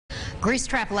Grease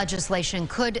trap legislation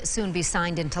could soon be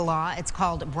signed into law. It's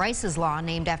called Bryce's Law,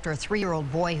 named after a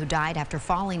 3-year-old boy who died after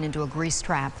falling into a grease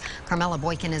trap. Carmela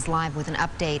Boykin is live with an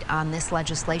update on this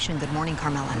legislation. Good morning,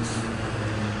 Carmela.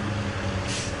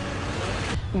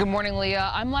 Good morning,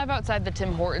 Leah. I'm live outside the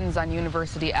Tim Hortons on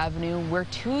University Avenue, where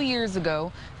 2 years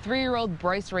ago, 3-year-old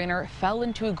Bryce Rayner fell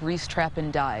into a grease trap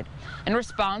and died. In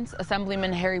response,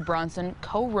 Assemblyman Harry Bronson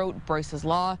co-wrote Bryce's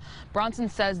Law. Bronson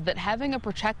says that having a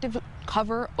protective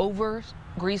cover over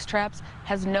grease traps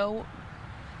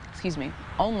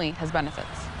only has benefits.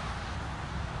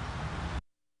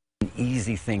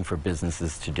 Easy thing for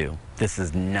businesses to do. This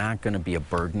is not going to be a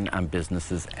burden on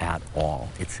businesses at all.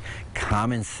 It's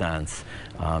common sense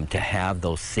to have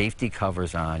those safety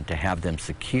covers on, to have them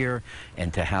secure,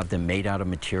 and to have them made out of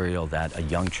material that a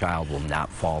young child will not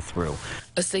fall through.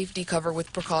 A safety cover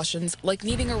with precautions like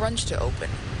needing a wrench to open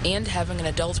and having an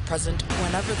adult present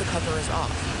whenever the cover is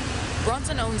off.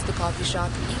 Bronson owns the coffee shop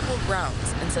Equal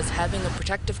Grounds and says having a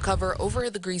protective cover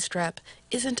over the grease trap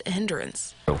isn't a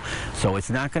hindrance. So it's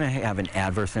not going to have an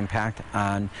adverse impact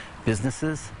on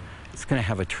businesses. It's going to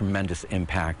have a tremendous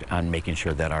impact on making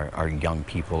sure that our young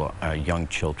people, our young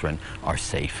children are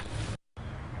safe.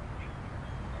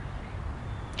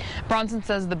 Bronson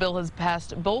says the bill has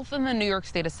passed both in the New York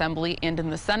State Assembly and in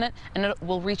the Senate, and it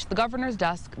will reach the governor's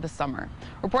desk this summer.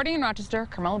 Reporting in Rochester,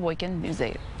 Carmela Boykin, News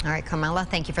 8. All right, Carmela,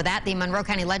 thank you for that. The Monroe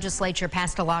County Legislature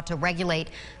passed a law to regulate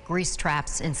grease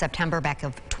traps in September back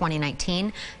of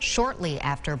 2019, shortly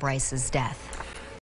after Bryce's death.